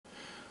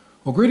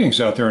Well, greetings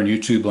out there in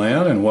YouTube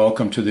land, and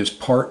welcome to this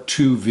part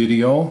 2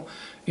 video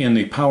in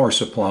the power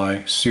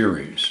supply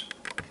series.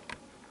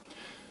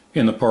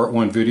 In the part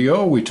 1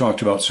 video, we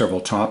talked about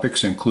several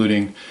topics,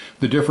 including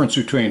the difference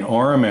between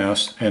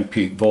RMS and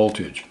peak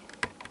voltage.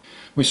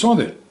 We saw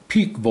that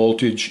peak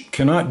voltage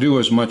cannot do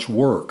as much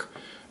work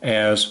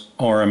as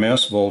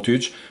RMS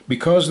voltage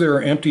because there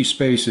are empty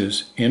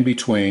spaces in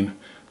between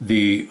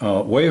the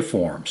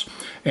waveforms.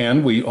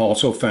 And we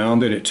also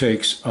found that it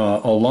takes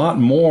a lot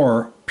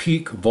more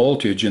peak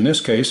voltage, in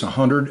this case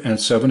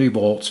 170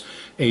 volts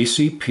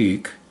AC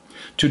peak,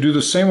 to do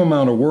the same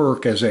amount of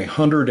work as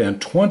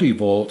 120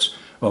 volts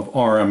of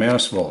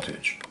RMS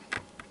voltage.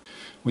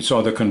 We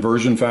saw the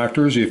conversion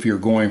factors. If you're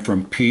going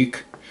from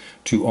peak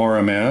to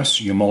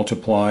RMS, you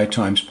multiply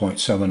times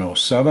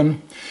 0.707.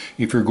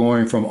 If you're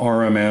going from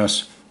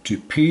RMS to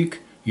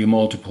peak, you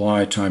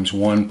multiply times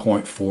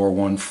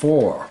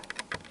 1.414.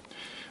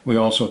 We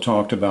also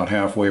talked about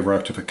half-wave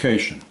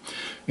rectification,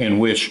 in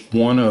which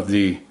one of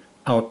the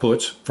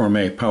outputs from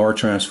a power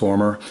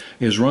transformer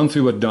is run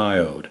through a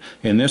diode,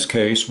 in this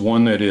case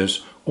one that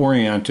is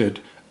oriented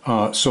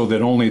so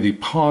that only the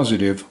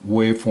positive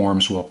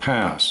waveforms will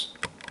pass.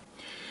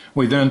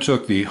 We then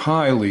took the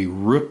highly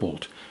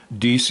rippled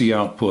DC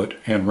output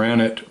and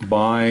ran it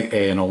by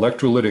an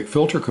electrolytic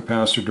filter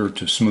capacitor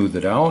to smooth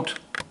it out,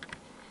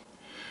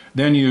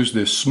 then used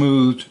this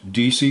smooth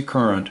DC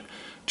current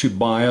to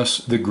bias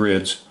the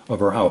grids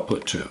of our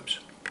output tubes.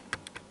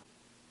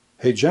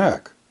 Hey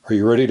Jack, are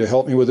you ready to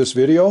help me with this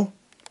video?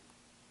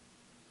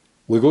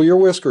 Wiggle your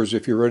whiskers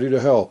if you're ready to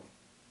help.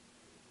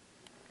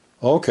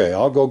 Okay,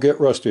 I'll go get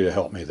Rusty to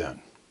help me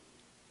then.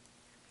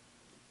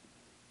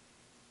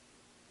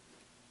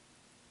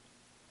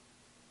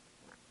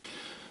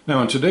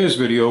 Now in today's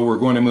video we're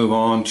going to move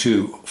on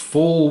to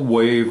full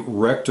wave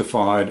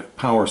rectified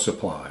power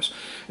supplies.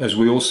 As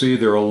we will see,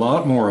 they're a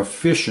lot more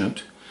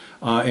efficient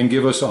and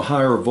give us a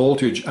higher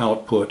voltage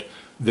output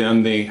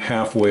than the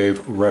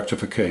half-wave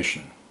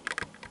rectification.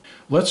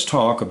 Let's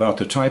talk about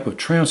the type of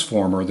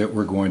transformer that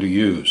we're going to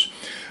use.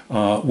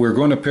 We're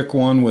going to pick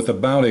one with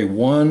about a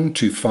 1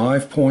 to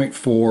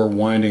 5.4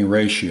 winding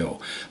ratio.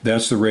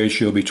 That's the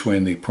ratio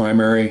between the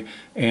primary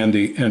and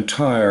the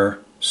entire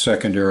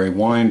secondary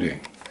winding.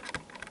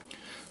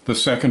 The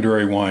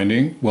secondary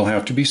winding will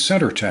have to be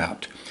center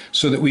tapped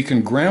so that we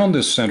can ground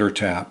this center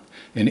tap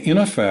and in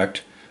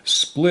effect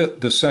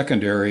split the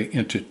secondary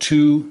into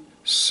two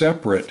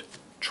separate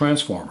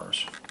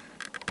transformers.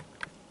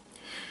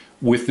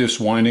 With this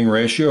winding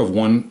ratio of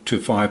 1 to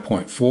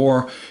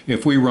 5.4,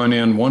 if we run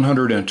in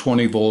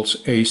 120 volts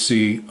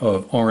AC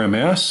of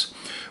RMS,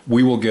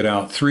 we will get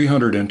out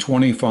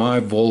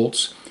 325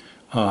 volts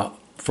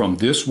from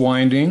this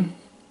winding,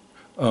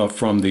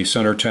 from the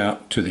center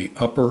tap to the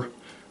upper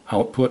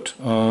output,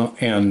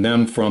 and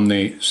then from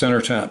the center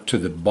tap to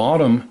the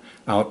bottom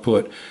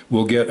output,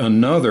 we'll get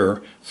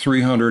another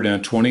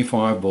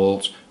 325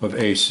 volts of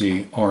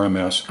AC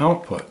RMS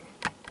output.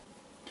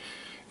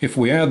 If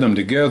we add them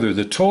together,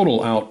 the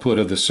total output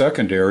of the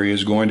secondary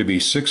is going to be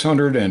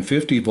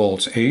 650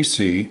 volts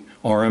AC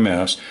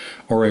RMS,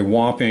 or a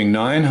whopping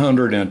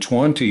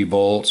 920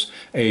 volts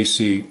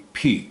AC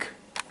peak.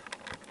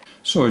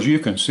 So as you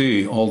can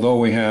see, although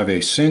we have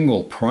a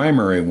single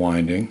primary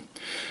winding,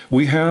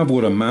 we have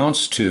what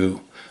amounts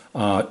to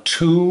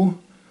two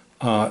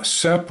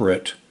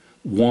separate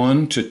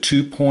 1 to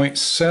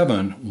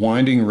 2.7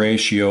 winding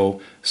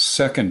ratio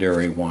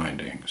secondary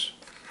windings.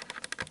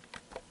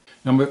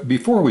 Now,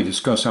 before we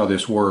discuss how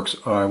this works,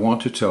 I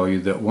want to tell you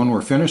that when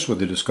we're finished with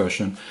the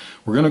discussion,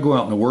 we're going to go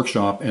out in the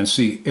workshop and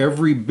see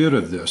every bit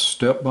of this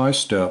step by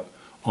step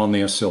on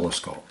the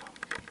oscilloscope.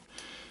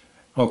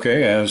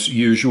 Okay, as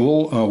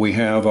usual, we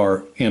have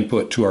our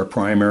input to our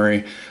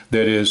primary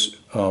that is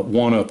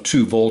one of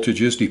two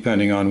voltages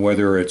depending on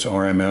whether it's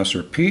RMS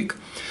or peak.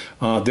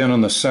 Then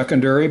on the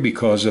secondary,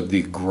 because of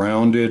the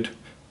grounded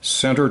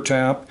center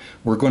tap,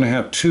 we're going to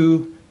have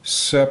two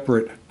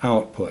separate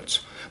outputs.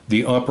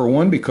 The upper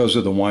one, because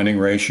of the winding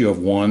ratio of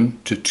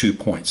 1 to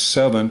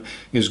 2.7,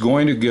 is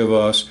going to give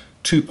us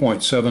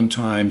 2.7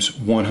 times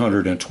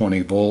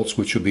 120 volts,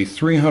 which will be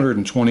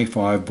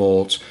 325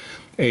 volts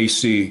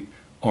AC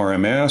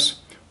RMS,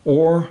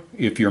 or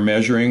if you're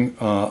measuring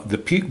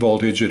the peak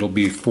voltage, it'll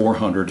be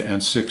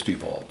 460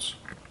 volts.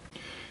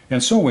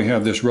 And so we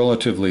have this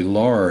relatively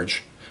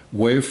large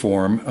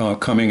waveform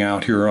coming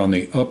out here on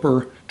the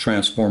upper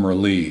transformer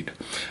lead.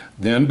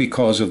 Then,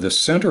 because of the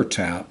center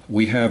tap,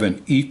 we have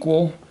an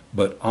equal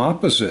but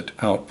opposite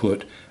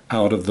output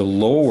out of the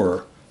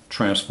lower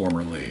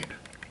transformer lead.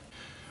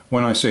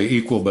 When I say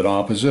equal but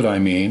opposite, I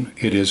mean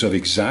it is of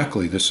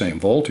exactly the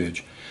same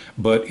voltage,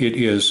 but it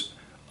is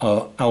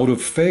out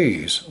of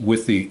phase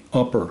with the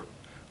upper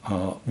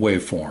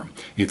waveform.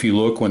 If you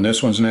look, when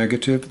this one's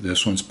negative,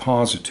 this one's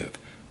positive,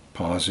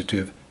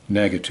 positive,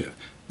 negative,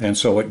 and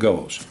so it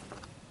goes.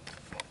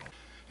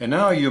 And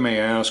now you may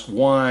ask,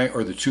 why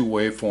are the two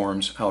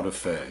waveforms out of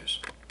phase?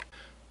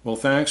 Well,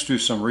 thanks to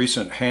some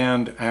recent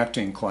hand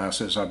acting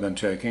classes I've been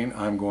taking,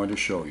 I'm going to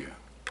show you.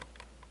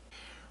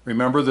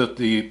 Remember that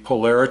the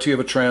polarity of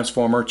a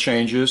transformer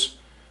changes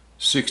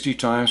 60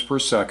 times per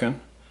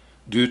second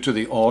due to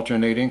the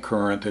alternating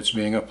current that's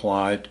being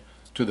applied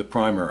to the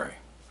primary.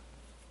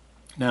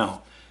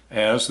 Now,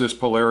 as this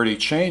polarity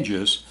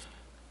changes,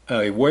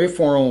 a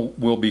waveform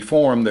will be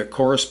formed that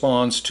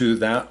corresponds to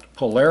that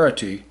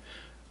polarity,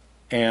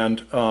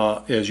 and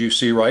as you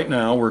see right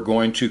now, we're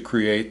going to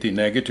create the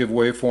negative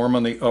waveform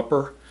on the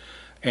upper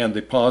and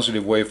the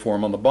positive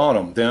waveform on the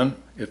bottom. Then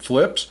it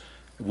flips,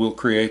 we'll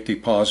create the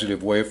positive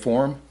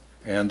waveform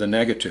and the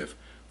negative.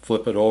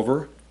 Flip it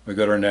over, we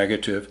got our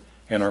negative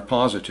and our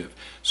positive.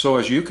 So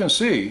as you can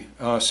see,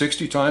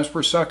 60 times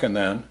per second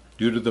then,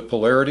 due to the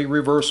polarity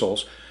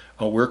reversals,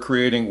 we're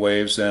creating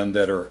waves then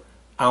that are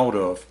out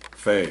of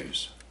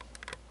phase.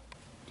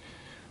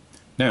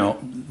 Now,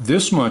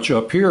 this much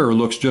up here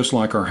looks just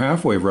like our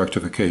half-wave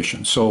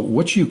rectification. So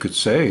what you could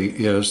say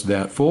is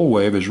that full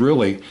wave is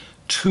really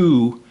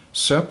two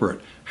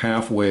separate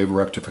half-wave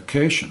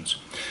rectifications.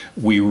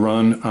 We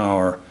run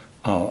our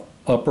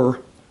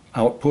upper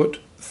output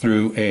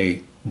through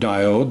a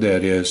diode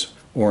that is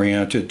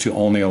oriented to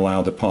only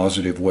allow the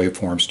positive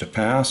waveforms to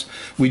pass.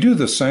 We do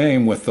the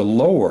same with the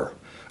lower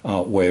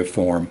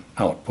waveform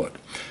output.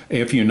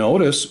 If you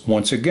notice,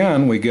 once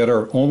again, we get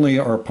only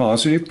our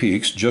positive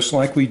peaks, just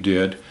like we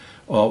did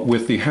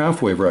with the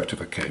half-wave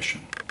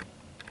rectification.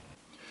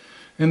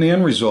 And the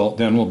end result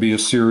then will be a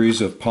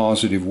series of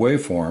positive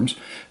waveforms,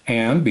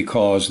 and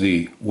because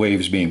the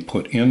waves being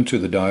put into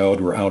the diode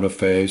were out of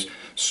phase,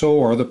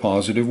 so are the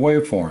positive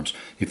waveforms.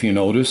 If you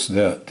notice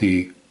that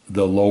the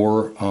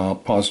lower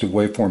positive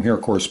waveform here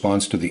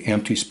corresponds to the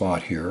empty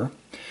spot here,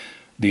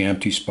 the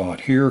empty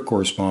spot here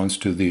corresponds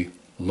to the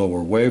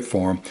lower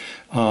waveform,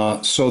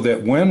 so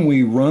that when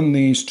we run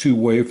these two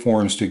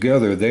waveforms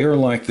together, they are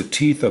like the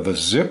teeth of a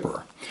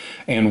zipper,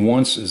 and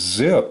once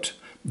zipped,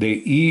 they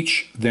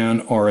each then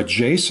are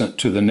adjacent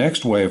to the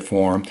next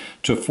waveform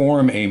to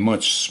form a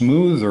much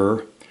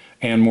smoother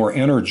and more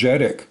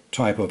energetic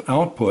type of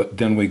output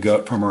than we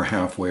got from our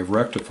half-wave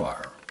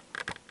rectifier.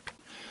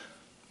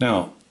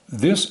 Now,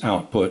 this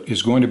output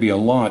is going to be a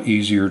lot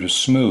easier to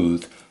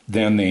smooth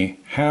than the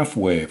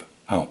half-wave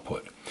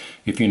output.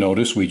 If you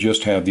notice, we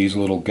just have these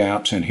little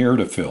gaps in here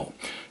to fill.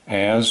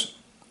 As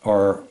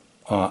our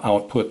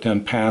output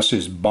then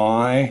passes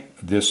by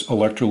this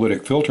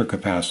electrolytic filter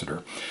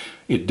capacitor,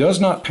 it does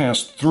not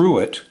pass through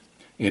it,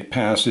 it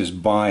passes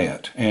by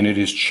it, and it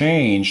is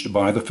changed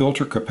by the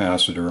filter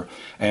capacitor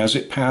as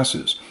it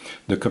passes.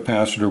 The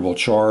capacitor will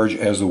charge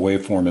as the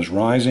waveform is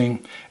rising,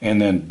 and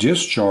then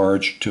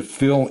discharge to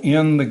fill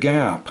in the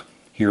gap,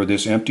 here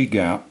this empty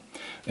gap,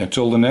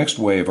 until the next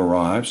wave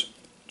arrives,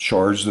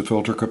 charge the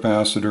filter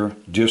capacitor,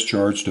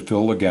 discharge to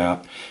fill the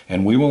gap,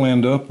 and we will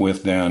end up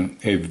with then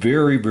a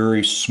very,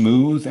 very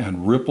smooth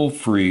and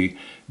ripple-free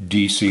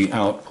DC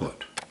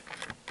output.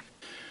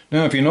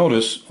 Now, if you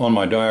notice on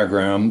my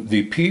diagram,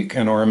 the peak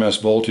and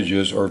RMS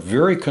voltages are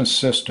very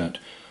consistent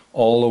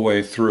all the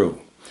way through.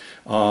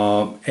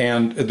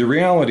 And the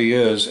reality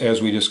is,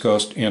 as we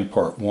discussed in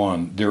part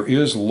 1, there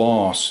is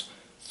loss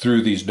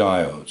through these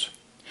diodes.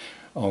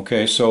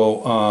 Okay,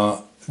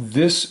 so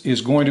this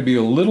is going to be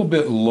a little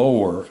bit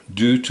lower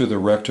due to the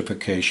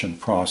rectification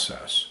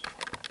process.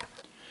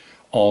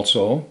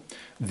 Also,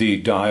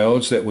 the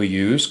diodes that we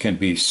use can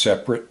be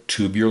separate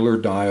tubular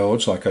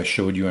diodes like I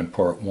showed you in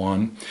part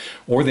 1,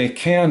 or they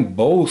can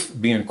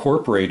both be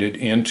incorporated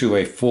into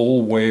a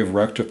full wave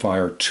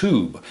rectifier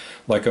tube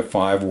like a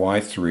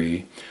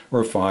 5Y3 or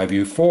a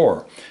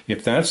 5U4.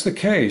 If that's the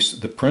case,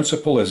 the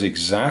principle is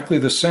exactly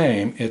the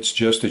same, it's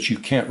just that you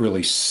can't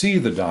really see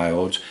the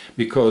diodes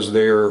because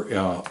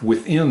they're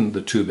within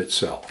the tube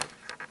itself.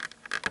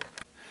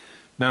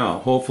 Now,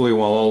 hopefully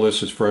while all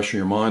this is fresh in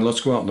your mind,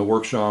 let's go out in the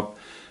workshop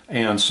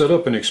and set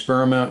up an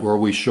experiment where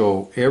we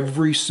show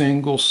every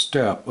single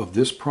step of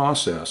this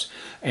process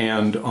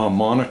and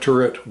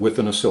monitor it with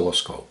an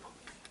oscilloscope.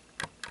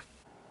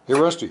 Hey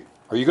Rusty,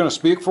 are you going to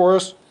speak for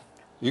us?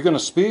 Are you going to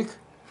speak?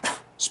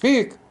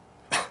 Speak!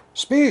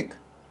 Speak!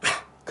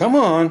 Come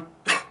on!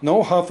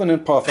 No huffing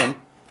and puffing.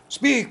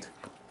 Speak!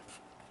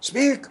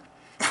 Speak!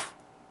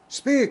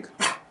 Speak!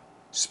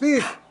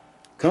 Speak!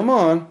 Come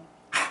on!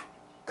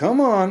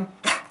 Come on!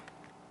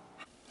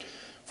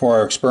 For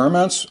our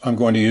experiments, I'm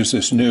going to use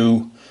this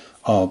new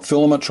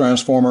filament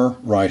transformer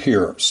right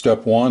here.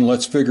 Step 1,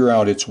 let's figure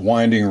out its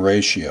winding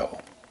ratio.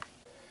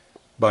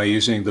 By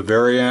using the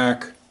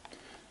variac,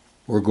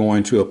 we're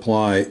going to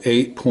apply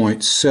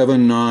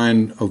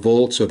 8.79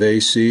 volts of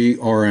AC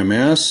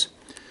RMS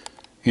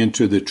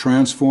into the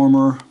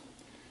transformer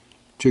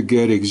to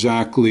get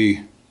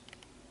exactly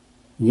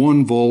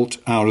 1 volt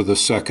out of the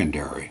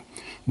secondary.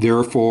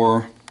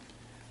 Therefore,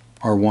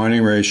 our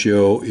winding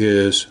ratio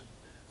is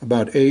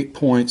about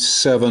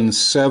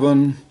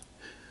 8.77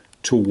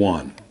 to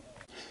 1.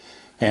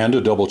 And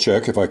to double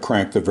check, if I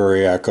crank the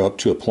variac up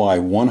to apply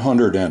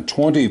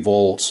 120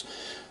 volts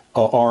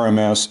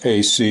RMS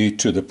AC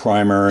to the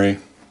primary,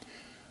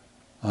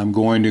 I'm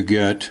going to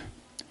get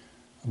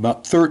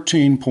about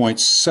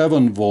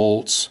 13.7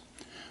 volts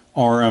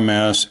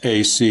RMS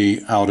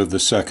AC out of the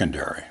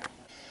secondary.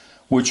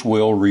 which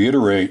will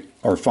reiterate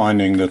our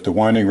finding that the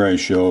winding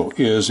ratio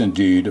is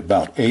indeed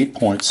about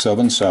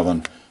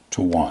 8.77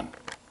 to 1.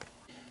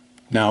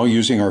 Now,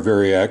 using our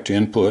variac to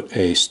input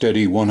a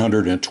steady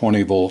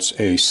 120 volts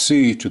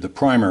AC to the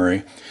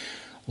primary,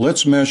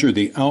 let's measure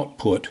the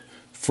output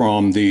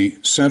from the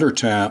center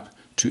tap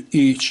to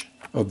each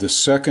of the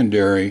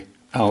secondary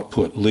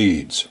output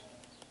leads.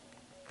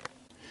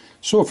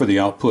 So for the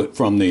output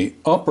from the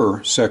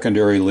upper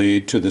secondary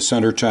lead to the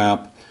center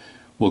tap,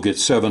 we'll get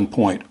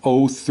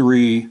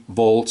 7.03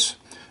 volts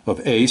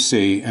of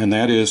AC, and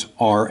that is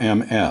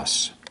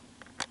RMS.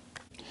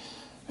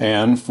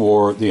 And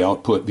for the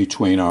output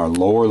between our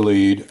lower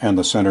lead and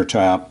the center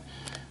tap,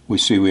 we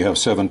see we have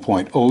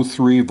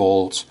 7.03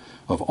 volts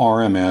of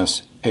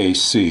RMS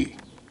AC.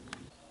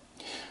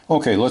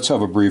 Okay, let's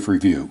have a brief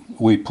review.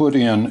 We put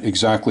in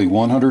exactly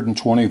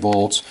 120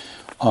 volts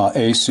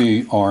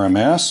AC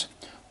RMS,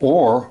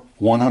 or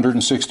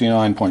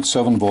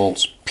 169.7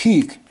 volts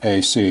peak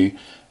AC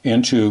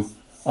into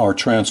our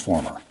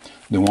transformer.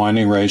 The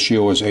winding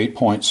ratio is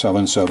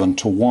 8.77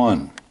 to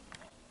 1.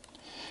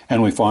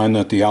 And we find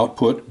that the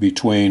output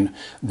between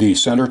the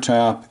center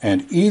tap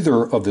and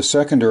either of the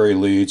secondary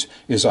leads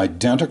is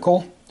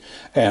identical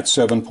at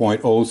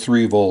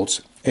 7.03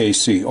 volts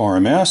AC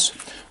RMS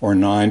or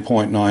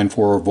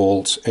 9.94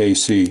 volts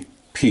AC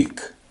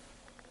peak.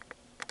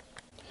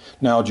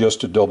 Now, just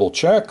to double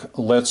check,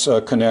 let's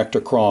connect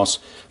across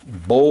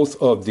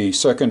both of the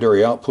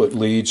secondary output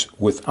leads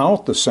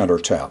without the center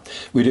tap.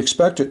 We'd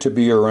expect it to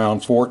be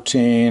around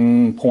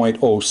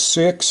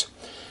 14.06,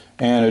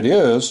 and it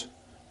is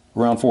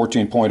around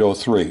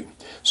 14.03.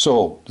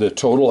 So the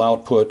total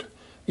output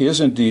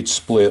is indeed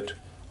split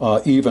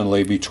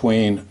evenly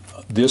between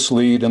this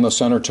lead and the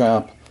center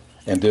tap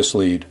and this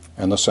lead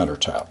and the center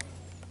tap.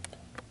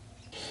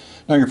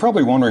 Now, you're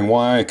probably wondering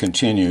why I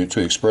continue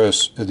to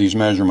express these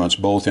measurements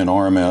both in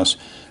RMS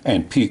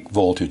and peak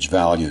voltage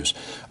values.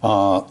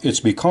 It's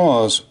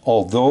because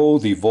although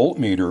the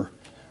voltmeter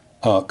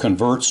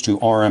converts to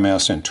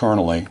RMS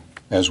internally,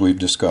 as we've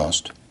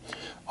discussed,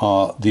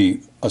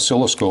 the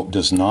oscilloscope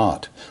does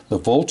not. The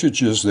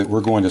voltages that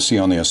we're going to see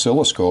on the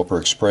oscilloscope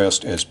are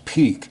expressed as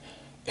peak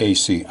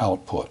AC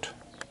output.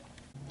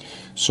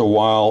 So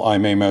while I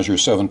may measure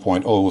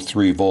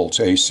 7.03 volts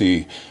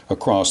AC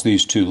across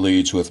these two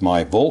leads with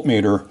my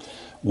voltmeter,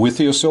 with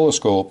the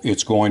oscilloscope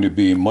it's going to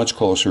be much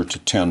closer to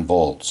 10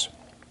 volts.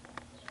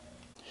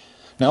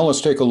 Now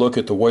let's take a look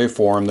at the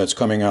waveform that's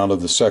coming out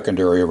of the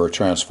secondary of our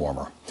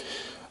transformer.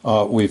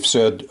 We've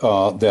said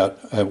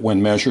that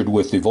when measured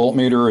with the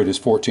voltmeter it is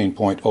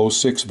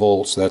 14.06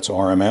 volts, that's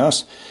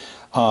RMS.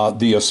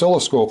 The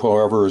oscilloscope,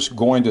 however, is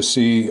going to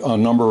see a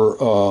number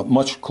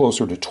much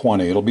closer to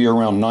 20. It'll be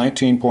around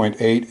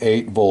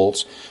 19.88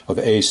 volts of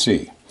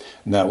AC,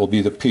 and that will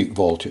be the peak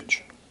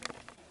voltage.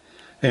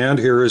 And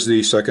here is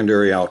the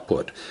secondary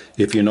output.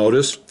 If you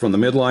notice, from the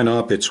midline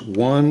up, it's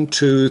 1,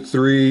 2,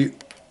 3,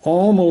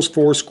 almost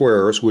 4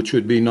 squares, which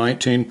would be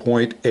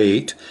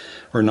 19.8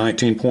 or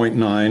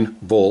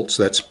 19.9 volts.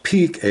 That's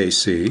peak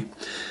AC.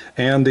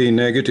 And the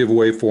negative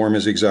waveform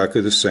is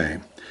exactly the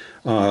same.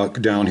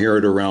 Down here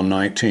at around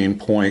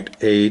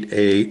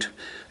 19.88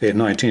 at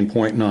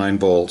 19.9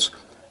 volts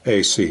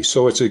AC.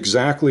 So it's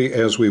exactly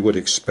as we would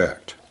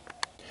expect.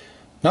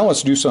 Now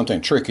let's do something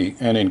tricky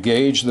and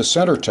engage the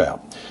center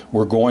tap.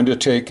 We're going to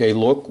take a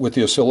look with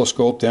the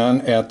oscilloscope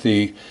then at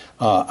the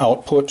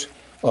output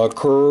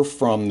curve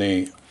from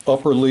the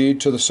upper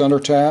lead to the center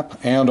tap,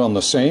 and on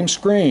the same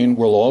screen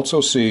we'll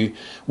also see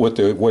what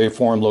the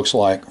waveform looks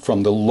like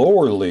from the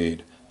lower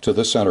lead to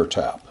the center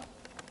tap.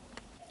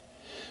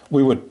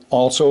 We would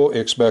also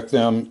expect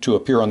them to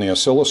appear on the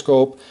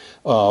oscilloscope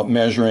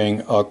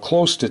measuring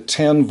close to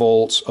 10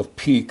 volts of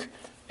peak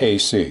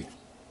AC.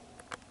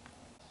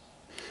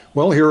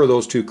 Well, here are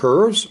those two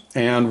curves,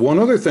 and one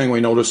other thing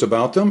we notice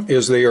about them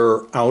is they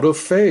are out of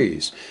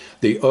phase.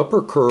 The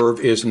upper curve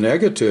is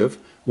negative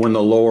when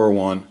the lower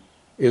one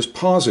is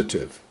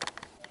positive.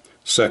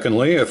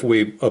 Secondly, if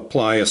we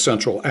apply a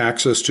central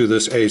axis to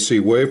this AC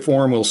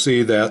waveform, we'll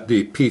see that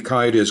the peak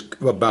height is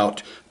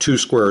about 2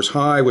 squares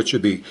high, which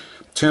should be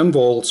 10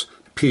 volts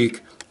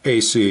peak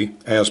AC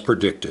as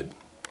predicted.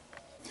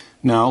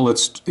 Now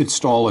let's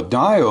install a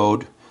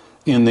diode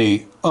in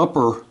the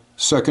upper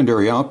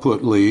secondary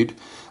output lead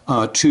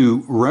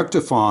to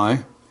rectify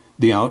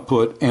the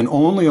output and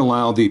only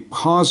allow the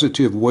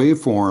positive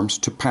waveforms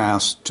to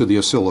pass to the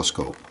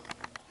oscilloscope.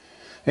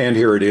 And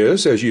here it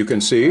is. As you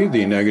can see,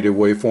 the negative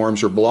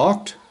waveforms are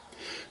blocked.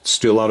 It's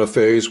still out of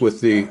phase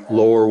with the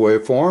lower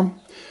waveform.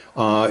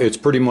 It's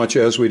pretty much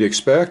as we'd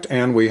expect,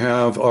 and we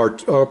have our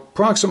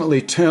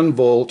approximately 10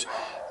 volt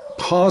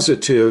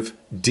positive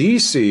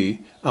DC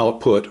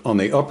output on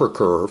the upper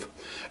curve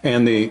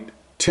and the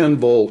 10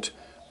 volt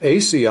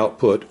AC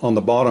output on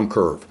the bottom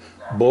curve.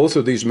 Both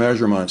of these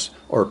measurements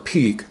are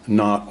peak,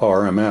 not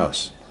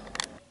RMS.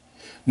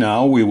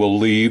 Now we will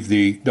leave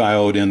the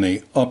diode in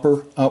the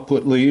upper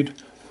output lead,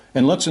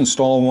 and let's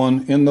install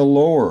one in the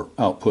lower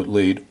output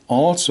lead,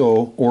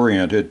 also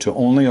oriented to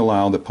only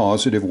allow the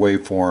positive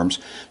waveforms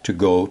to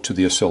go to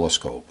the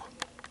oscilloscope.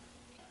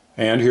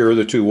 And here are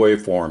the two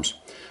waveforms.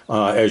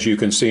 As you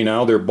can see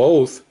now, they're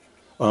both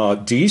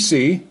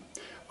DC.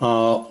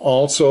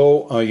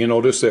 Also, you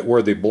notice that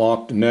where the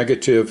blocked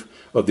negative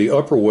of the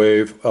upper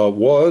wave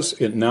was,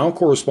 it now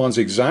corresponds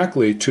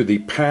exactly to the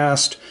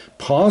past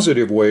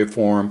positive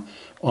waveform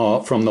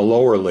from the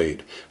lower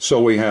lead.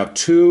 So we have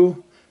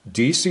two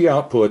DC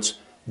outputs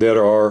that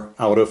are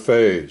out of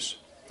phase,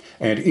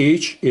 and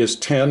each is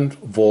 10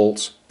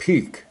 volts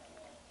peak.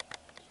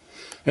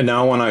 And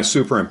now when I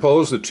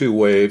superimpose the two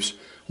waves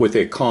with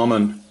a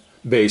common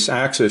base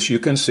axis, you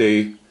can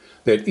see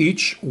that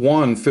each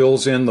one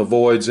fills in the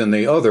voids in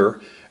the other,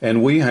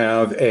 and we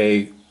have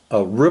a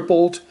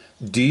rippled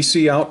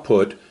DC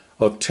output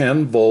of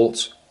 10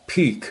 volts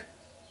peak.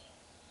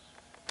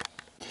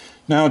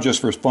 Now,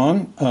 just for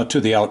fun, to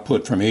the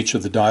output from each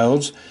of the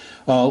diodes,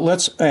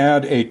 let's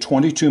add a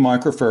 22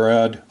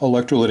 microfarad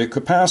electrolytic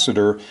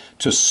capacitor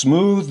to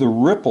smooth the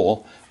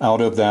ripple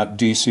out of that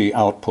DC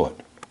output.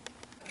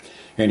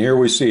 And here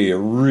we see a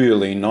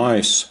really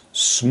nice,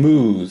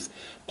 smooth,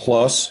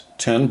 plus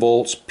 10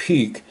 volts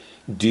peak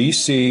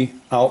DC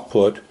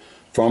output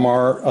from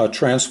our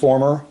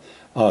transformer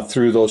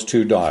through those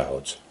two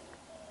diodes.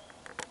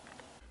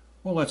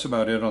 Well, that's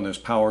about it on this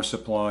Power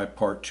Supply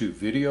Part 2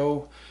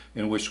 video,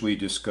 in which we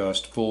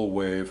discussed full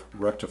wave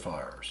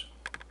rectifiers.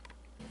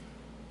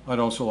 I'd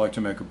also like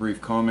to make a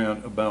brief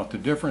comment about the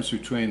difference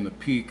between the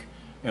peak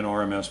and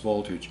RMS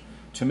voltage.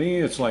 To me,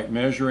 it's like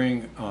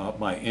measuring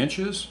by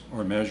inches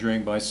or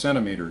measuring by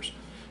centimeters.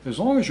 As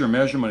long as your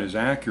measurement is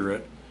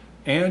accurate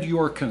and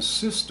you're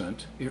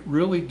consistent, it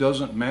really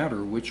doesn't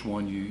matter which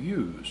one you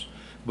use.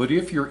 But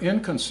if you're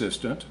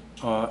inconsistent,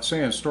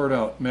 say and start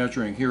out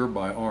measuring here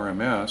by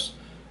RMS,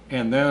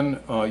 and then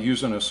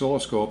use an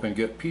oscilloscope and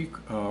get peak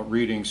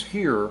readings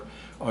here,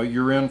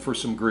 you're in for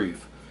some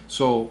grief.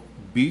 So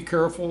be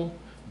careful,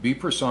 be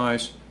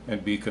precise,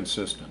 and be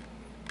consistent.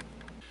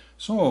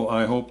 So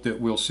I hope that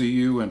we'll see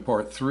you in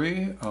Part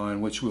 3,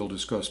 in which we'll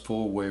discuss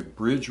full wave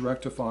bridge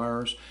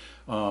rectifiers.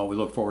 We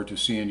look forward to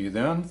seeing you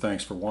then.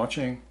 Thanks for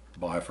watching.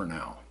 Bye for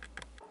now.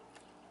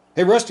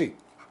 Hey Rusty,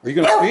 are you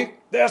going to speak?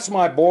 That's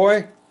my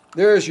boy.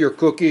 There's your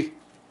cookie.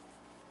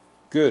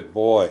 Good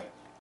boy.